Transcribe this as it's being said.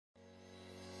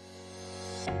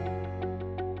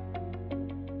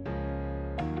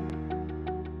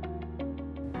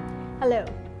Hello,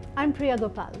 I'm Priya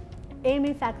Gopal,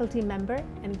 AMA faculty member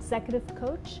and executive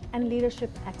coach and leadership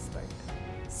expert.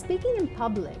 Speaking in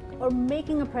public or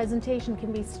making a presentation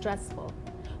can be stressful.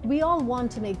 We all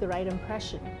want to make the right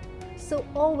impression. So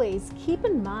always keep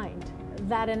in mind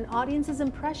that an audience's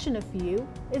impression of you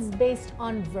is based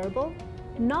on verbal,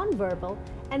 nonverbal,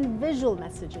 and visual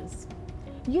messages.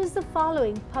 Use the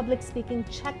following public speaking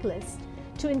checklist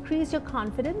to increase your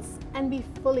confidence and be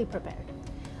fully prepared.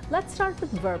 Let's start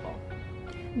with verbal.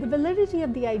 The validity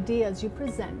of the ideas you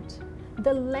present,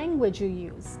 the language you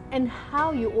use, and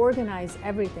how you organize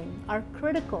everything are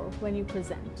critical when you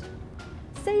present.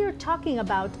 Say you're talking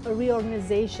about a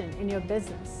reorganization in your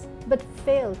business, but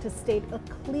fail to state a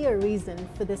clear reason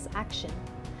for this action.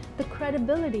 The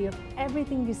credibility of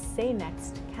everything you say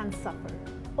next can suffer.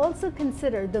 Also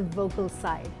consider the vocal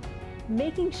side,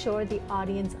 making sure the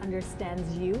audience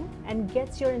understands you and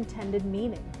gets your intended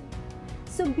meaning.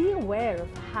 So be aware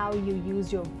of how you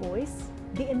use your voice,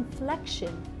 the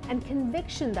inflection and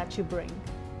conviction that you bring,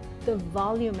 the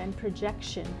volume and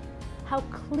projection, how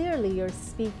clearly you're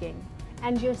speaking,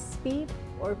 and your speed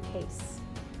or pace.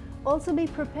 Also be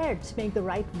prepared to make the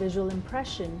right visual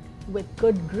impression with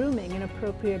good grooming and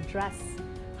appropriate dress,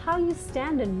 how you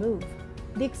stand and move,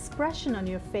 the expression on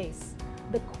your face,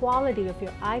 the quality of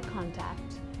your eye contact,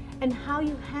 and how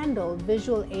you handle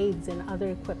visual aids and other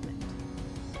equipment.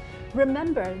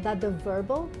 Remember that the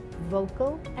verbal,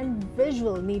 vocal, and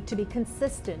visual need to be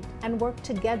consistent and work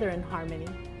together in harmony.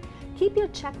 Keep your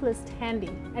checklist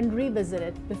handy and revisit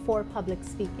it before public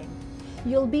speaking.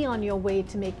 You'll be on your way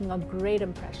to making a great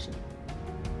impression.